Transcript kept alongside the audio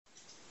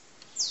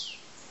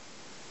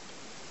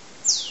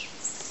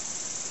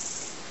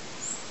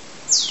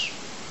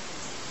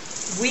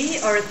We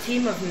are a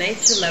team of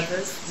nature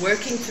lovers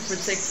working to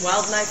protect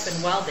wildlife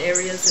and wild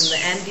areas in the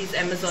Andes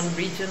Amazon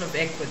region of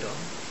Ecuador.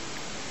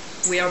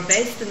 We are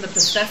based in the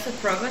Pastaza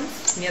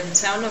province near the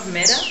town of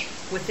Mera,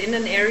 within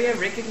an area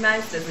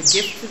recognized as a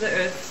gift to the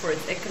earth for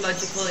its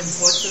ecological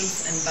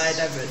importance and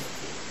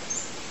biodiversity.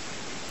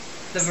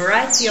 The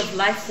variety of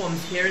life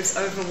forms here is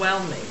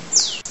overwhelming.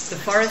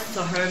 The forests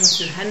are home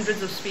to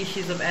hundreds of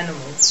species of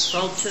animals: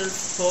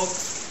 vultures,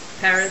 hawks,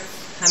 parrots,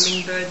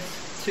 hummingbirds,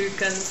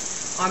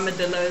 toucans,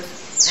 armadillos,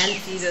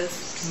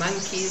 anteaters,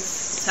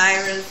 monkeys,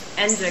 tyras,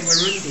 and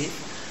jaguarundis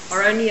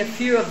are only a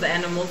few of the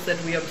animals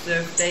that we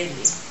observe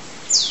daily.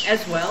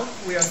 As well,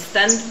 we are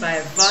stunned by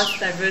a vast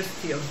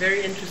diversity of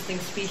very interesting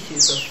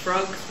species of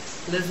frogs,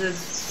 lizards,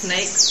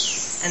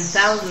 snakes, and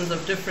thousands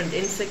of different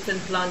insect and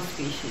plant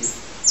species,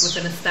 with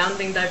an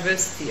astounding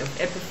diversity of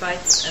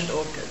epiphytes and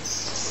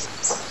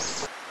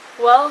orchids.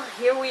 Well,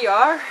 here we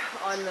are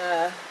on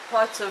a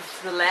part of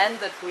the land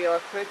that we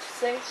are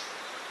purchasing.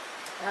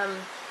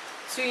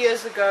 2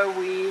 years ago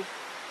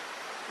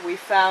we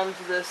found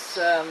this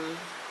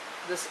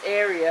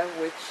area,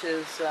 which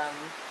is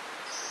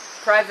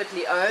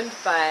privately owned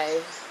by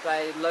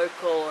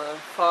local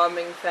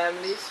farming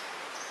families,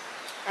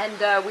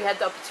 and we had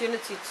the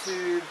opportunity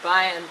to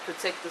buy and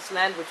protect this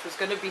land, which was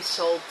going to be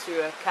sold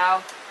to a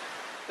cow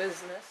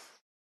business.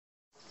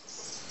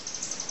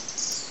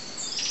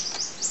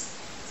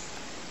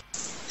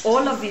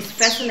 All of these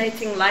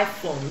fascinating life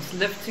forms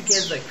live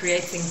together,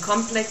 creating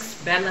complex,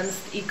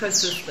 balanced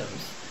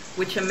ecosystems,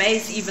 which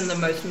amaze even the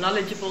most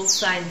knowledgeable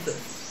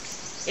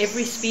scientists.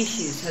 Every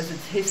species has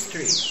its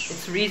history,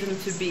 its reason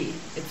to be,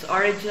 its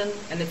origin,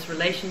 and its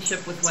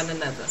relationship with one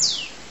another.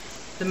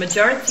 The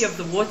majority of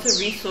the water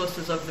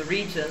resources of the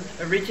region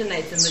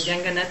originate in the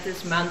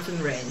Llanganates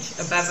mountain range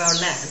above our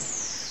land,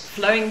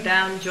 flowing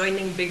down,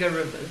 joining bigger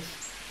rivers.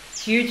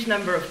 Huge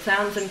number of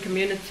towns and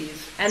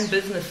communities and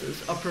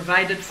businesses are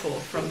provided for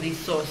from these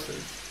sources.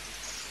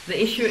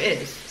 The issue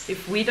is,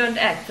 if we don't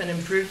act and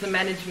improve the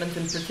management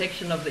and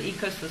protection of the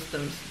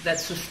ecosystems that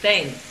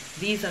sustain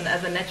these and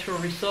other natural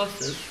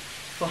resources,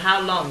 for how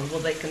long will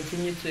they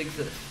continue to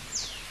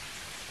exist?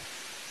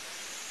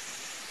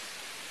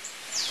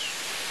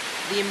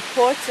 The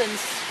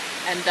importance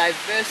and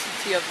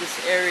diversity of this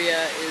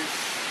area is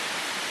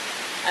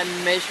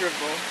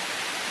unmeasurable.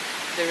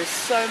 There is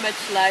so much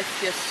life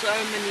here, so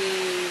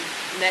many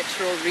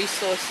natural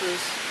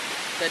resources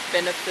that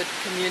benefit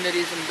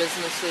communities and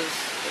businesses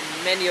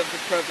in many of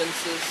the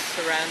provinces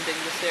surrounding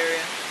this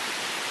area.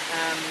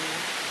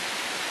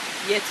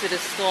 Yet it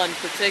is still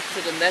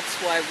unprotected, and that's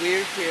why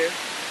we're here.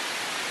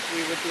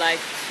 We would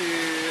like to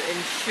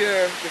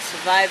ensure the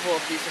survival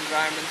of these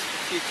environments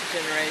for future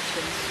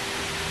generations.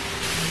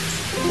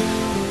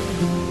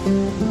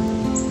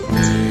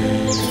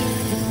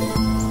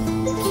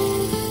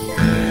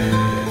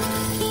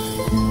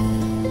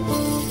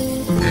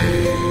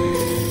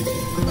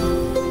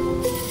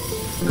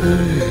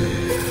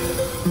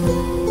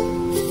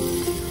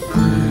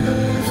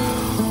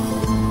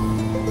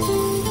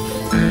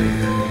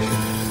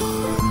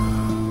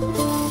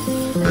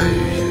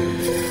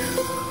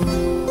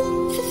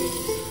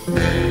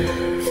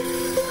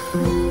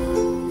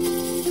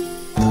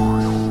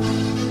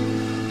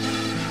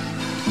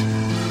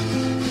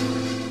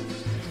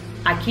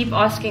 I keep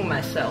asking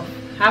myself,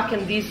 how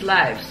can these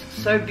lives,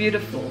 so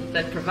beautiful,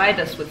 that provide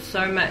us with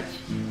so much,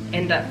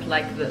 end up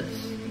like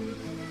this?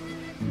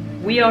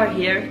 We are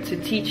here to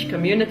teach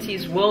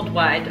communities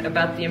worldwide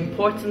about the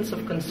importance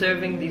of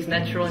conserving these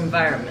natural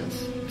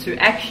environments, to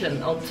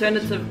action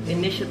alternative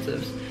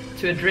initiatives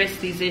to address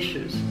these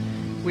issues.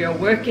 We are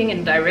working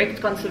in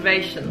direct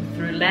conservation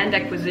through land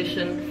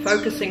acquisition,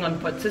 focusing on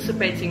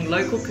participating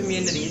local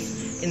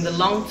communities in the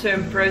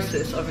long-term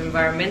process of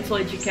environmental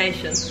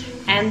education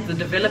and the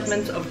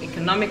development of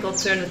economic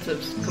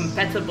alternatives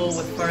compatible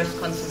with forest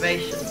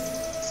conservation.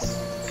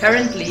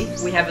 Currently,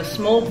 we have a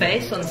small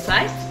base on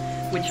site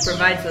which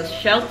provides us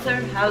shelter,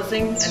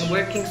 housing and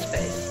working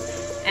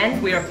space,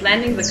 and we are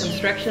planning the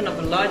construction of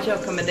a larger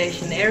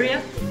accommodation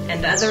area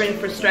and other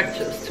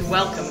infrastructures to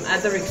welcome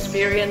other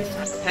experienced,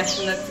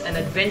 passionate and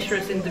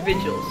adventurous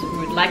individuals who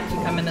would like to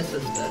come and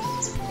assist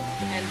us.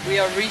 And we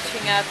are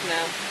reaching out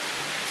now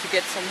to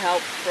get some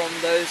help from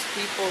those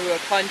people who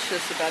are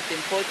conscious about the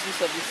importance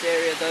of this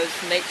area, those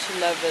nature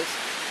lovers.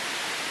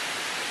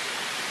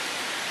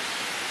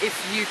 If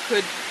you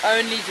could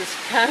only just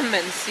come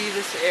and see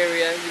this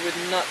area, you would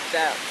not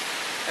doubt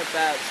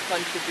about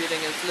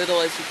contributing as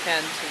little as you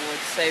can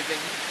towards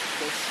saving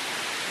this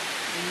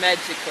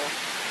magical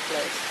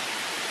place.